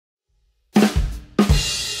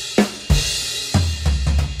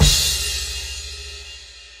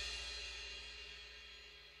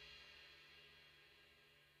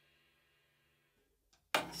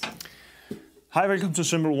Hej, velkommen til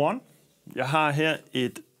Cymbal. Jeg har her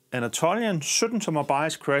et Anatolian 17-tommer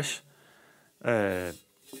Baris crash.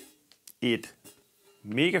 Et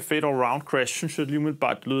mega fedt all-round crash, synes jeg lige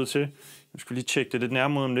umiddelbart det lyder til. Jeg skal lige tjekke det lidt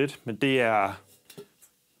nærmere om lidt, men det er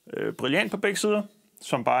brilliant på begge sider,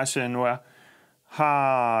 som Baris nu er.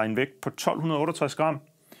 Har en vægt på 1268 gram,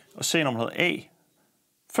 og C-nummeret A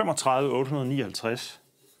 35859.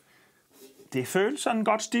 Det føles sådan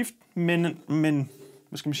godt stift, men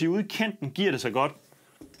hvad skal man sige, ude i kanten giver det sig godt.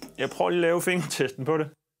 Jeg prøver lige at lave fingertesten på det.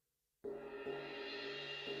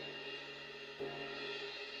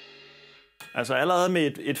 Altså allerede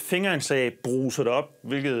med et fingerindslag bruser det op,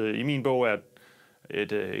 hvilket i min bog er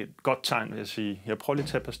et godt tegn, vil jeg sige. Jeg prøver lige at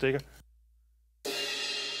tage et par stikker.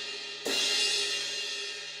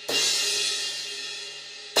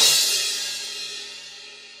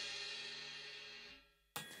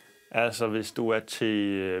 Altså, hvis du er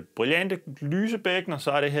til brillante lysebækkener,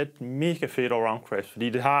 så er det her et mega fedt all-round crash, fordi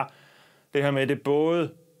det har det her med, at det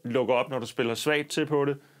både lukker op, når du spiller svagt til på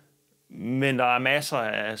det, men der er masser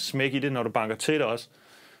af smæk i det, når du banker til det også.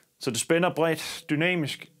 Så det spænder bredt,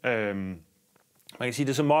 dynamisk. Man kan sige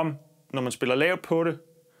det som om, når man spiller lavt på det,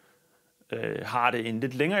 har det en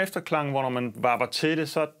lidt længere efterklang, hvor når man varper til det,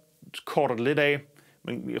 så korter det lidt af.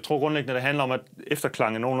 Men jeg tror grundlæggende, det handler om, at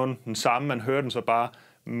efterklangen er nogenlunde den samme. Man hører den så bare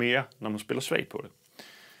mere, når man spiller svagt på det.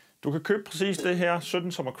 Du kan købe præcis det her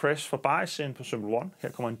 17-tommer crash fra Baris på Cymbal. Her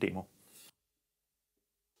kommer en demo.